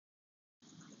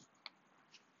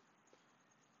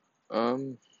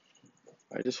Um,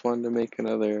 I just wanted to make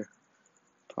another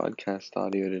podcast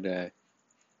audio today.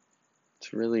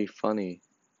 It's really funny.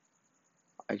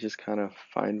 I just kind of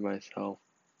find myself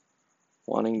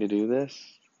wanting to do this.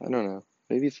 I don't know.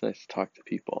 Maybe it's nice to talk to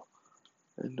people.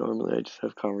 And normally I just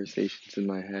have conversations in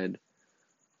my head.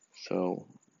 So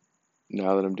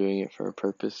now that I'm doing it for a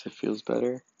purpose, it feels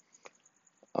better.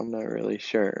 I'm not really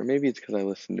sure. Or maybe it's because I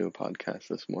listened to a podcast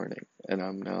this morning and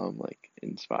I'm like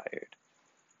inspired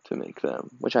to make them,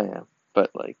 which I am. But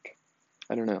like,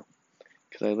 I don't know.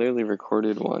 Because I literally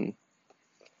recorded one,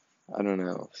 I don't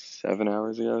know, 7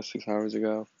 hours ago, 6 hours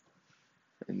ago,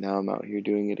 and now I'm out here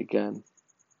doing it again.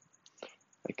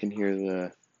 I can hear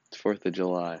it's 4th of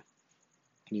July. I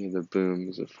can hear the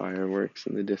booms of fireworks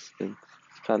in the distance.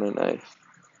 It's kind of nice.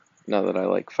 Not that I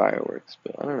like fireworks,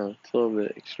 but I don't know, it's a little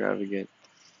bit extravagant.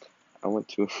 I went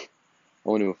to I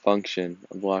went to a function,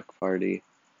 a block party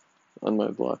on my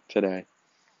block today.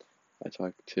 I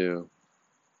talked to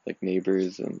like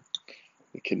neighbors and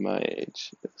a kid my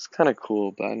age. It was kind of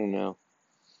cool, but I don't know.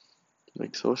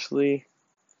 Like socially,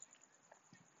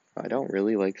 I don't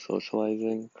really like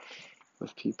socializing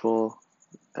with people.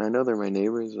 And I know they're my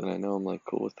neighbors and I know I'm like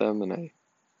cool with them and I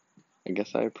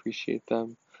guess I appreciate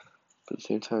them. But at the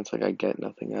same time it's like I get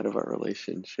nothing out of our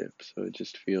relationship, so it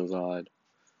just feels odd.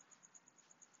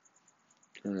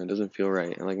 And it doesn't feel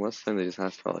right. And like most of the time they just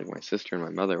ask about like my sister and my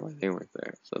mother when they weren't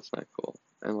there, so that's not cool.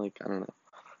 And like I don't know.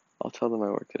 I'll tell them I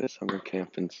work at a summer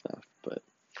camp and stuff, but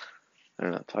I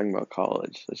don't know, talking about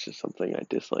college, that's just something I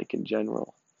dislike in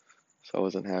general. So I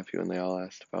wasn't happy when they all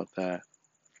asked about that.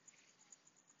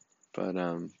 But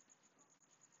I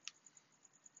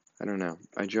don't know.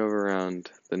 I drove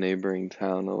around the neighboring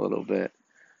town a little bit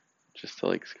just to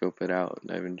like scope it out.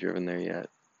 I haven't driven there yet.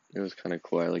 It was kind of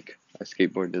cool. I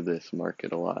skateboard to this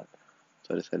market a lot,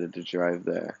 so I decided to drive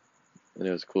there, and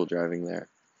it was cool driving there.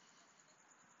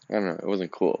 I don't know. It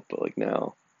wasn't cool, but like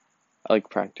now, I like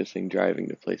practicing driving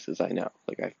to places I know.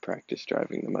 Like I've practiced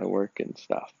driving to my work and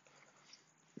stuff,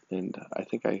 and I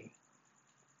think I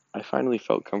finally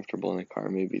felt comfortable in a car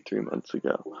maybe 3 months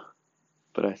ago.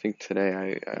 But I think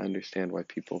today I understand why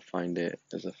people find it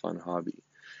as a fun hobby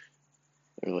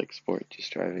or like sport,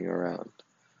 just driving around.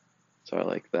 So I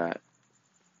like that.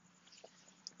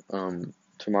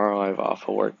 Tomorrow I have off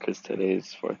of work because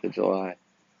today's 4th of July.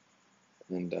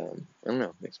 And I don't know,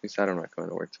 it makes me sad I'm not going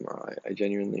to work tomorrow. I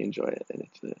genuinely enjoy it, and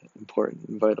it's an important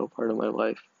and vital part of my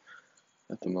life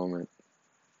at the moment.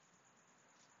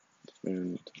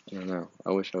 And I don't know,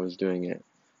 I wish I was doing it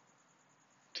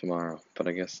tomorrow, but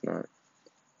I guess not.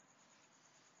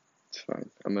 It's fine.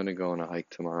 I'm going to go on a hike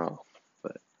tomorrow,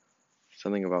 but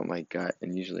something about my gut,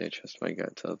 and usually I trust my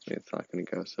gut, tells me it's not going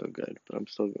to go so good, but I'm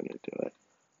still going to do it.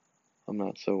 I'm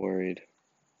not so worried.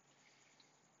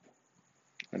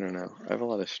 I don't know. I have a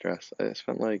lot of stress. I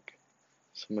spent like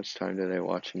so much time today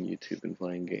watching YouTube and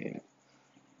playing games.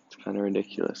 It's kind of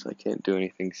ridiculous. I can't do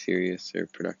anything serious or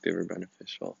productive or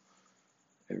beneficial.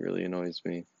 It really annoys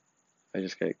me. I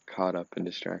just get caught up in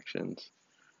distractions.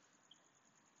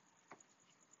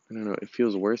 I don't know. It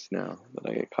feels worse now that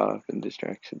I get caught up in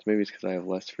distractions. Maybe it's because I have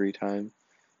less free time,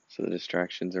 so the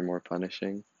distractions are more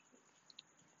punishing.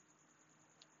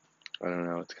 I don't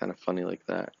know. It's kind of funny like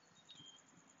that.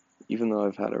 Even though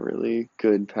I've had a really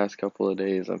good past couple of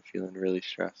days, I'm feeling really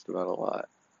stressed about a lot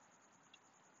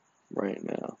right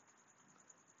now.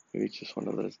 Maybe it's just one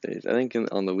of those days. I think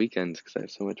on the weekends, because I have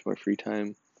so much more free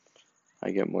time, I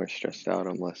get more stressed out.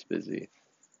 I'm less busy.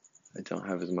 I don't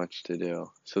have as much to do.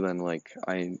 So then,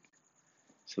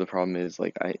 so the problem is,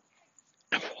 the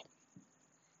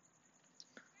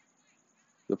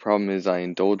problem is I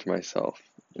indulge myself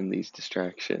in these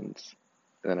distractions.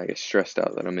 And then I get stressed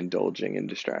out that I'm indulging in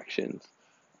distractions.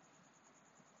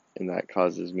 And that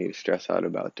causes me to stress out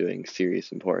about doing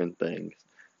serious, important things.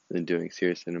 And then doing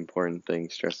serious and important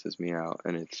things stresses me out.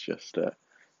 And it's just a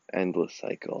endless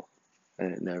cycle.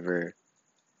 And it never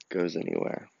goes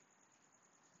anywhere.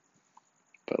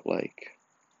 But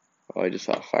I just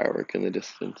saw a firework in the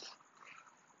distance.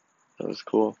 That was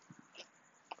cool.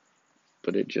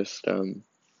 But it doesn't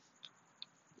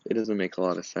make a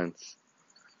lot of sense.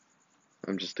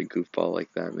 I'm just a goofball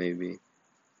like that, maybe.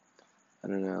 I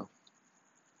don't know.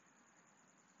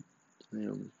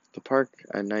 The park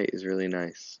at night is really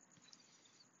nice.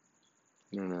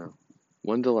 I don't know.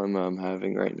 One dilemma I'm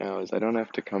having right now is I don't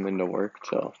have to come into work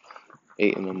till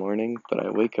 8 in the morning, but I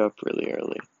wake up really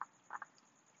early.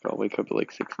 I'll wake up at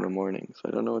like 6 in the morning, so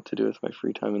I don't know what to do with my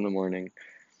free time in the morning.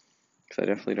 Because I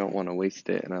definitely don't want to waste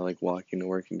it, and I like walking to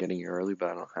work and getting here early, but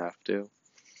I don't have to.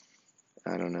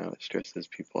 I don't know, it stresses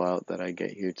people out that I get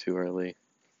here too early.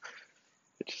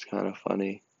 It's just kind of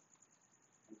funny.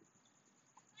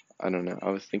 I don't know. I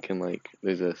was thinking like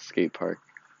there's a skate park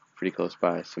pretty close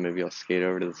by, so maybe I'll skate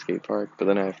over to the skate park, but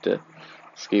then I have to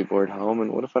skateboard home,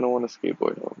 and what if I don't want to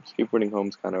skateboard home? Skateboarding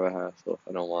home's kind of a hassle if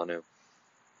I don't want to.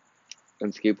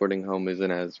 And skateboarding home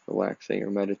isn't as relaxing or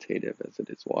meditative as it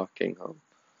is walking home.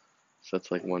 So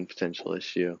that's like one potential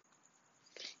issue.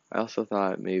 I also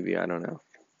thought maybe, I don't know,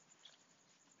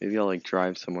 maybe I'll like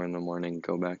drive somewhere in the morning,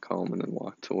 go back home, and then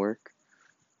walk to work.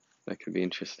 That could be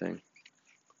interesting.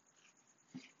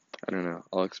 I don't know.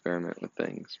 I'll experiment with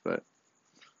things, but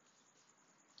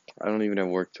I don't even have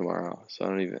work tomorrow, so I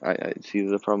don't even. I see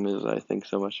the problem is I think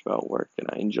so much about work and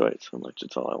I enjoy it so much.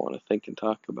 It's all I want to think and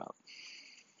talk about.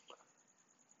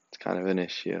 It's kind of an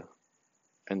issue,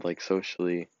 and like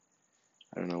socially,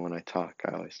 I don't know. When I talk,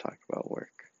 I always talk about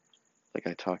work. Like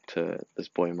I talked to this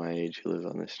boy my age who lives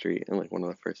on the street, and like one of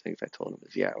the first things I told him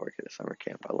is, "Yeah, I work at a summer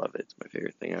camp. I love it. It's my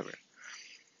favorite thing ever."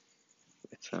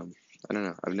 It's I don't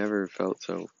know. I've never felt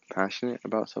so passionate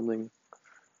about something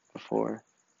before.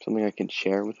 Something I can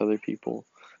share with other people.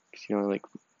 Because I like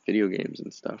video games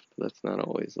and stuff, but that's not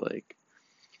always like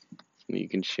something you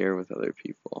can share with other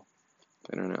people.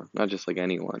 I don't know. Not just like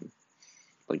anyone,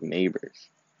 like neighbors,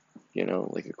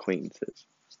 like acquaintances.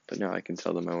 But now I can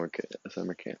tell them I work at a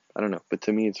summer camp. I don't know, but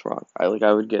to me it's wrong. I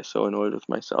would get so annoyed with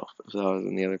myself if I was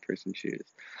in the other person's shoes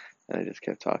and I just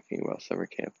kept talking about summer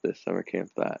camp this, summer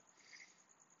camp that.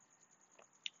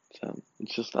 So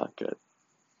it's just not good.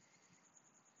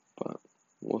 But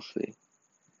we'll see.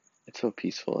 It's so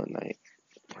peaceful at night.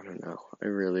 I don't know. I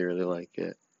really, really like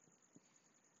it.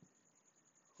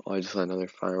 Oh, I just saw another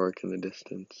firework in the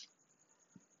distance.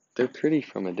 They're pretty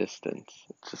from a distance.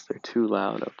 It's just they're too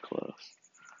loud up close.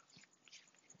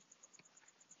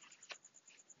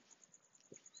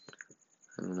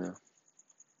 I don't know.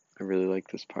 I really like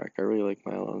this park. I really like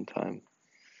my alone time.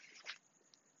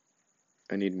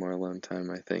 I need more alone time,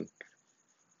 I think.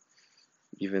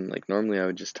 Even like normally I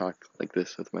would just talk like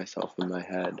this with myself in my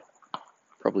head,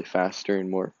 probably faster and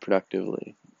more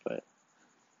productively, but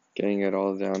getting it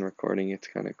all down, recording it's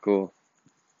kind of cool.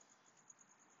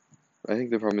 I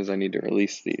think the problem is I need to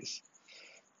release these,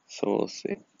 so we'll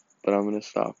see. But I'm going to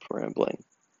stop rambling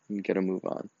and get a move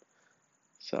on.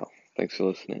 So, thanks for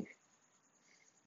listening.